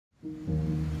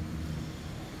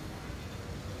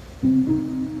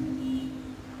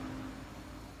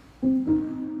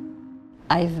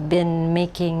I've been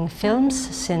making films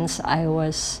since I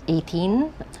was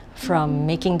 18. From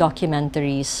making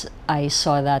documentaries, I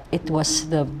saw that it was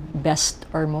the best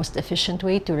or most efficient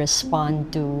way to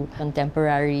respond to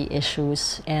contemporary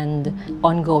issues and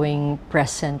ongoing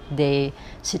present-day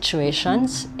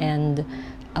situations. And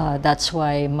that's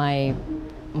why my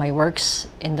works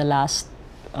in the last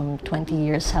 20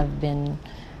 years have been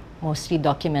mostly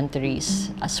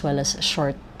documentaries as well as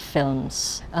short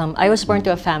films. I was born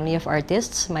to a family of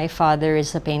artists. My father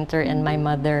is a painter and my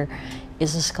mother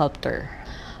is a sculptor.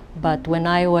 But when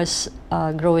I was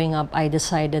growing up, I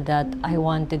decided that I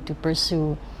wanted to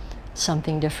pursue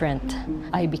something different.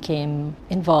 I became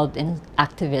involved in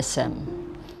activism.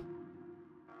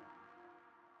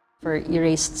 For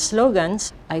Erased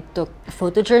Slogans, I took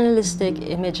photojournalistic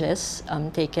images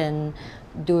taken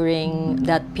during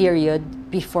that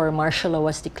period before martial law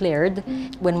was declared.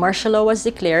 When martial law was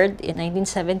declared in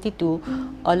 1972,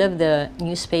 all of the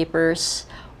newspapers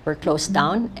were closed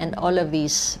down and all of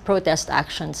these protest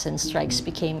actions and strikes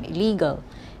became illegal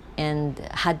and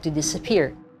had to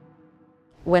disappear.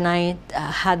 When I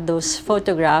had those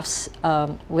photographs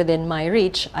within my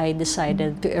reach, I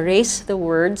decided to erase the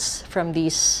words from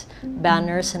these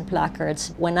banners and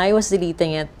placards. When I was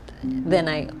deleting it, then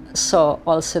I saw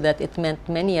also that it meant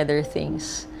many other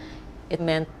things. It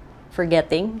meant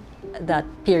forgetting that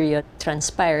period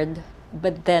transpired.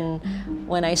 But then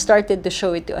when I started to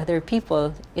show it to other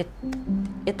people,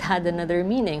 it had another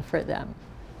meaning for them.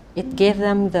 It gave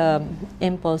them the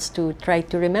impulse to try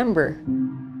to remember.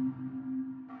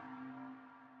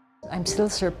 I'm still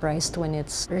surprised when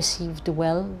it's received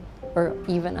well or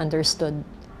even understood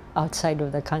outside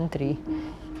of the country,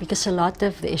 because a lot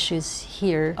of the issues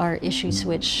here are issues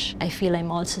which I feel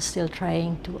I'm also still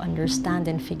trying to understand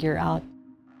and figure out.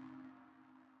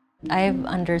 I've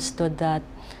understood that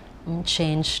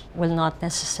change will not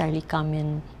necessarily come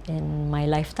in my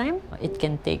lifetime. It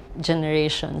can take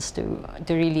generations to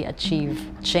really achieve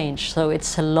change. So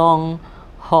it's a long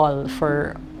haul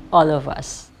for all of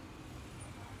us.